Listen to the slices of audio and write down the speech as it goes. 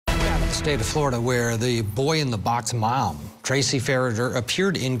the state of Florida, where the boy-in-the-box mom, Tracy Ferriter,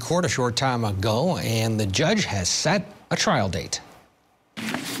 appeared in court a short time ago, and the judge has set a trial date.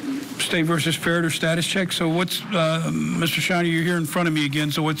 State versus Ferriter status check. So what's, Mr. Shiner, you're here in front of me again,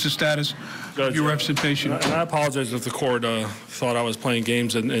 so what's the status of your representation? And I apologize if the court thought I was playing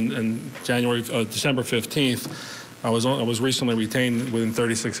games in January, December 15th. I was recently retained within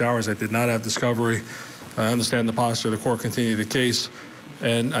 36 hours. I did not have discovery. I understand the posture of the court continued the case.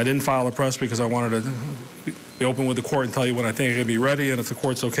 And I didn't file a press because I wanted to be open with the court and tell you when I think I can be ready. And if the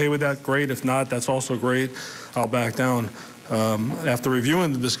court's okay with that, great. If not, that's also great. I'll back down. After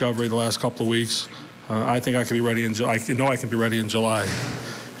reviewing the discovery the last couple of weeks, I think I can be ready in July. I know I can be ready in July.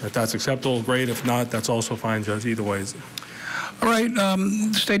 If that's acceptable, great. If not, that's also fine, Judge. Either way. All right.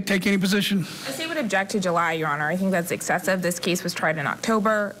 The state take any position? The state would object to July, Your Honor. I think that's excessive. This case was tried in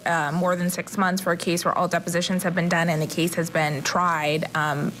October, more than 6 months for a case where all depositions have been done and the case has been tried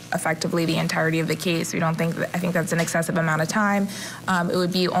effectively the entirety of the case. We don't think I think that's an excessive amount of time. It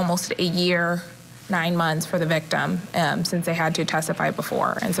would be almost a year, 9 months for the victim since they had to testify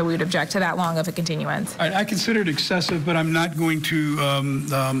before. And so we would object to that long of a continuance. I consider it excessive, but I'm not going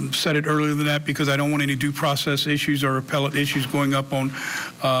to set it earlier than that because I don't want any due process issues or appellate issues going up on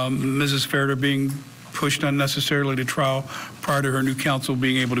Mrs. Ferriter being pushed unnecessarily to trial prior to her new counsel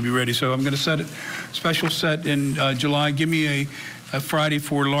being able to be ready. So I'm going to set it, special set in July. Give me a Friday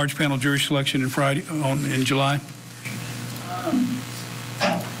for large panel jury selection in July.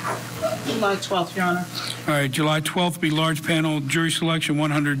 July 12th, Your Honor. All right, July 12th be large panel jury selection,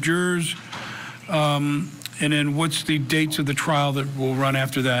 100 jurors. And then what's the dates of the trial that will run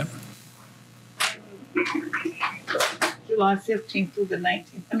after that? July 15th through the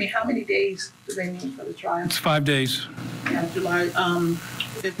 19th. I mean, how many days do they need for the trial? It's 5 days. Yeah, July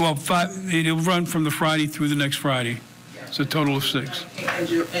 15th. Well, it'll run from the Friday through the next Friday. Yeah. It's a total of 6.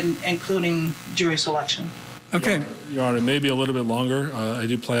 And including jury selection. Okay. Your Honor, maybe a little bit longer. I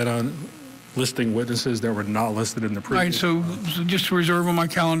do plan on listing witnesses that were not listed in the previous. All right, so just reserve on my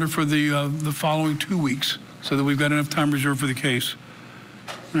calendar for the following 2 weeks so that we've got enough time reserved for the case.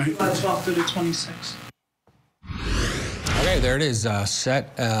 All right. July 12th through the 26th. Okay, there it is,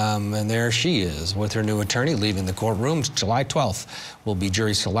 set, and there she is with her new attorney leaving the courtroom. July 12th will be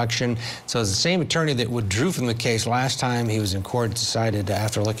jury selection. So it's the same attorney that withdrew from the case last time he was in court, decided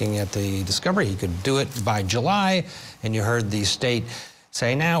after looking at the discovery he could do it by July, and you heard the state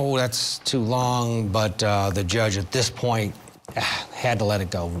say, now that's too long, but the judge at this point had to let it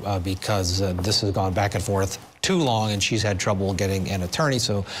go because this has gone back and forth too long, and she's had trouble getting an attorney.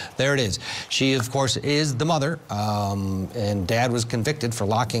 So there it is. She, of course, is the mother, and Dad was convicted for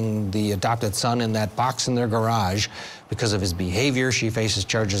locking the adopted son in that box in their garage because of his behavior. She faces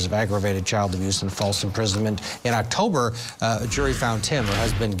charges of aggravated child abuse and false imprisonment. In October, a jury found Tim, her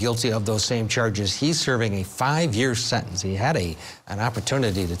husband, guilty of those same charges. He's serving a 5-year sentence. He had an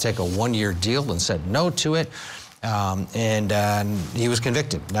opportunity to take a 1-year deal and said no to it. And he was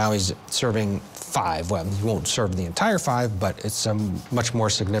convicted. Now he's serving 5. Well, he won't serve the entire 5, but it's a much more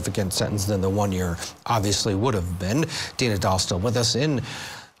significant sentence than the 1 year obviously would have been. Dina Dahl still with us in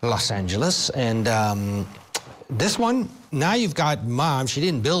Los Angeles. And this one, now you've got Mom. She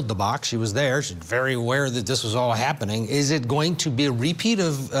didn't build the box. She was there. She's very aware that this was all happening. Is it going to be a repeat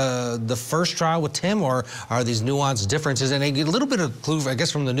of the first trial with Tim, or are these nuanced differences? And a little bit of clue, I guess,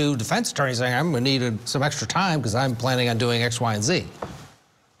 from the new defense attorney saying, I'm going to need some extra time because I'm planning on doing X, Y, and Z.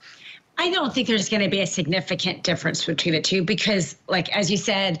 I don't think there's going to be a significant difference between the two because, like, as you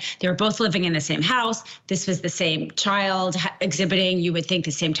said, they were both living in the same house. This was the same child exhibiting, you would think,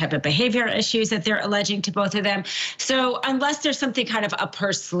 the same type of behavior issues that they're alleging to both of them. So unless there's something kind of up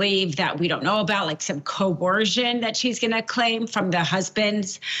her sleeve that we don't know about, like some coercion that she's going to claim from the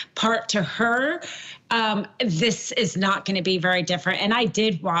husband's part to her, this is not going to be very different. And I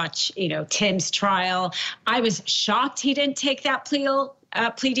did watch, Tim's trial. I was shocked he didn't take that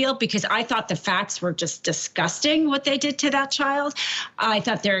plea deal because I thought the facts were just disgusting what they did to that child. I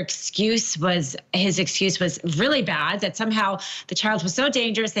thought his excuse was really bad, that somehow the child was so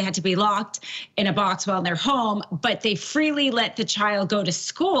dangerous they had to be locked in a box while in their home, but they freely let the child go to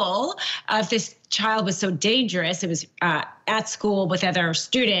school. If this child was so dangerous, it was at school with other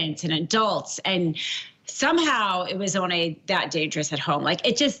students and adults, and somehow it was only that dangerous at home. Like,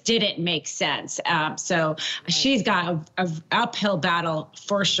 it just didn't make sense. So she's got an uphill battle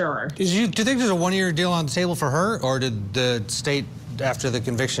for sure. Do you think there's a 1-year deal on the table for her, or did the state, after the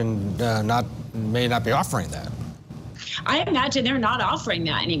conviction, may not be offering that? I imagine they're not offering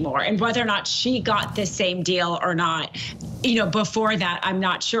that anymore. And whether or not she got the same deal or not, before that, I'm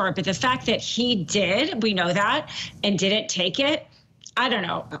not sure. But the fact that he did, we know that, and didn't take it, I don't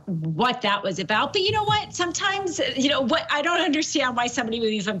know what that was about, but you know what? Sometimes, you know what? I don't understand why somebody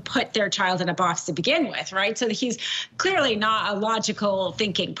would even put their child in a box to begin with, right? So he's clearly not a logical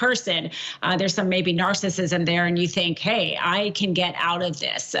thinking person. There's some maybe narcissism there, and you think, hey, I can get out of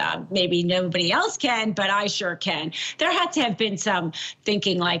this. Maybe nobody else can, but I sure can. There had to have been some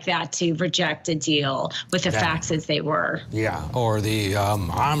thinking like that to reject a deal with the facts as they were. Yeah, or the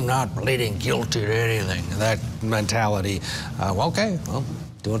I'm not pleading guilty to anything, that mentality. Okay. Well,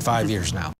 doing 5 years now.